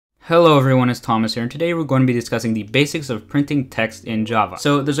Hello everyone, it's Thomas here, and today we're going to be discussing the basics of printing text in Java.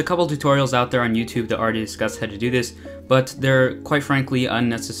 So there's a couple tutorials out there on YouTube that already discuss how to do this, but they're quite frankly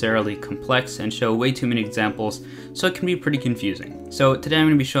unnecessarily complex and show way too many examples, so it can be pretty confusing. So today I'm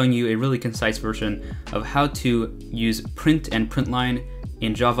going to be showing you a really concise version of how to use print and println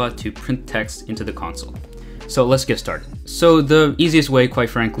in Java to print text into the console. So let's get started. So the easiest way, quite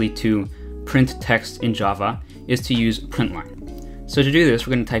frankly, to print text in Java is to use println. So to do this,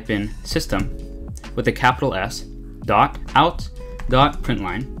 we're going to type in system with a capital S .out.println,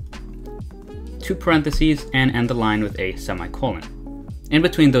 two parentheses, and end the line with a semicolon. In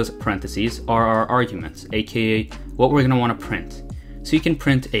between those parentheses are our arguments, aka what we're going to want to print. So you can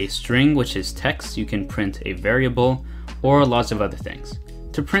print a string, which is text, you can print a variable, or lots of other things.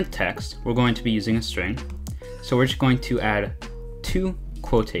 To print text, we're going to be using a string. So we're just going to add two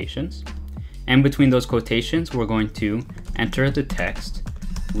quotations. And between those quotations, we're going to enter the text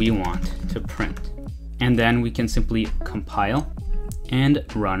we want to print. And then we can simply compile and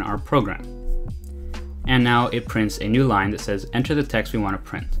run our program. And now it prints a new line that says, enter the text we want to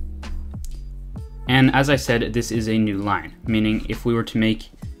print. And as I said, this is a new line, meaning if we were to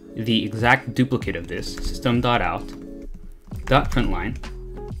make the exact duplicate of this, System.out.println,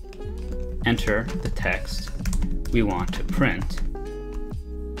 enter the text we want to print.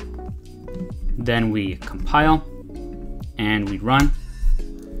 Then we compile and we run.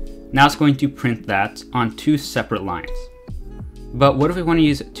 Now it's going to print that on two separate lines. But what if we want to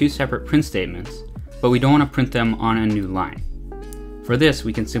use two separate print statements, but we don't want to print them on a new line? For this,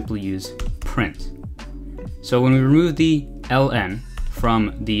 we can simply use print. So when we remove the ln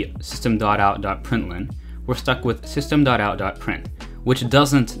from the System.out.println, we're stuck with System.out.print, which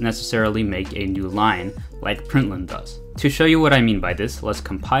doesn't necessarily make a new line like println does. To show you what I mean by this, let's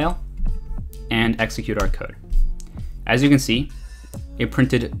compile and execute our code. As you can see, it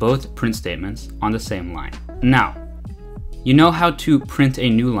printed both print statements on the same line. Now, you know how to print a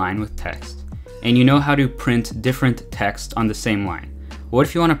new line with text, and you know how to print different text on the same line. What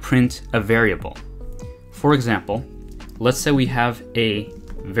if you want to print a variable? For example, let's say we have a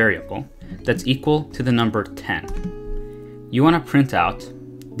variable that's equal to the number 10. You want to print out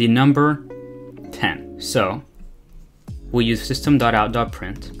the number 10. So we'll use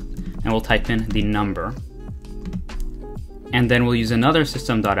System.out.print, and we'll type in the number, and then we'll use another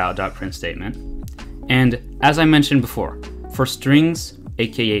System.out.print statement. And as I mentioned before, for strings,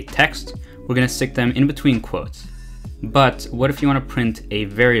 aka text, we're going to stick them in between quotes. But what if you want to print a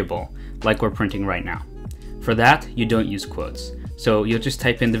variable like we're printing right now? For that, you don't use quotes, so you'll just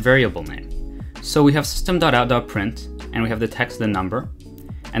type in the variable name. So we have System.out.print, and we have the text, the number,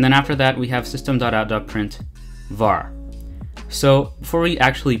 and then after that we have System.out.print var. So before we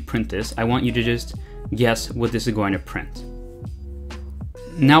actually print this, I want you to just guess what this is going to print.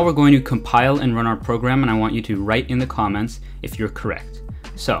 Now we're going to compile and run our program, and I want you to write in the comments if you're correct.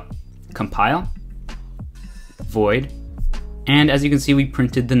 So compile, void, and as you can see, we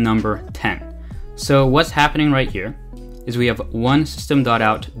printed the number 10. So what's happening right here is we have one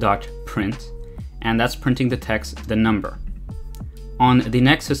System.out.print, and that's printing the text, the number. On the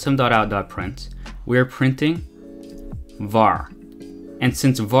next System.out.print, we're printing var. And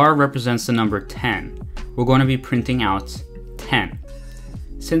since var represents the number 10, we're going to be printing out 10.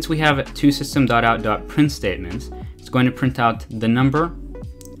 Since we have two System.out.print statements, it's going to print out the number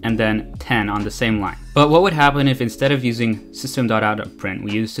and then 10 on the same line. But what would happen if instead of using System.out.print,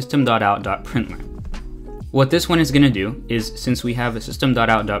 we use System.out.println? What this one is going to do is, since we have a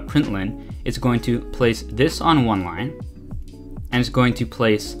System.out.println, it's going to place this on one line, and it's going to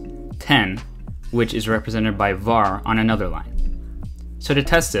place 10, which is represented by var, on another line. So to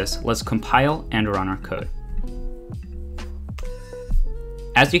test this, let's compile and run our code.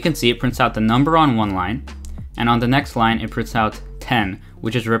 As you can see, it prints out the number on one line, and on the next line it prints out 10,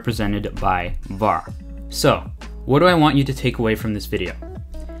 which is represented by var. So, what do I want you to take away from this video?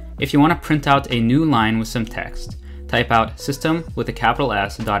 If you want to print out a new line with some text, type out system with a capital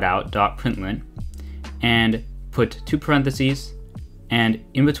S.out.println and put two parentheses, and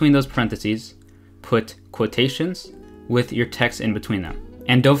in between those parentheses, put quotations with your text in between them.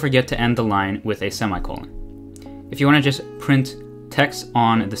 And don't forget to end the line with a semicolon. If you want to just print text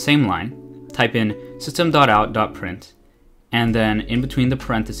on the same line, type in System.out.print, and then in between the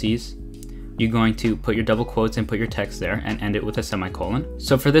parentheses, you're going to put your double quotes and put your text there and end it with a semicolon.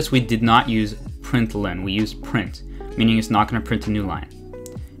 So for this, we did not use println, we used print, meaning it's not going to print a new line.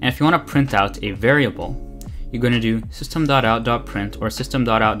 And if you want to print out a variable, you're going to do System.out.print or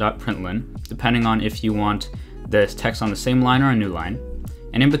System.out.println, depending on if you want the text on the same line or a new line.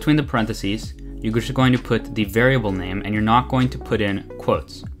 And in between the parentheses, you're just going to put the variable name and you're not going to put in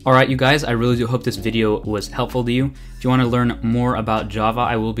quotes. Alright you guys, I really do hope this video was helpful to you. If you want to learn more about Java,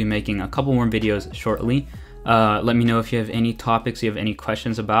 I will be making a couple more videos shortly. Let me know if you have any topics you have any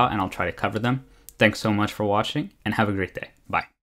questions about, and I'll try to cover them. Thanks so much for watching, and have a great day. Bye.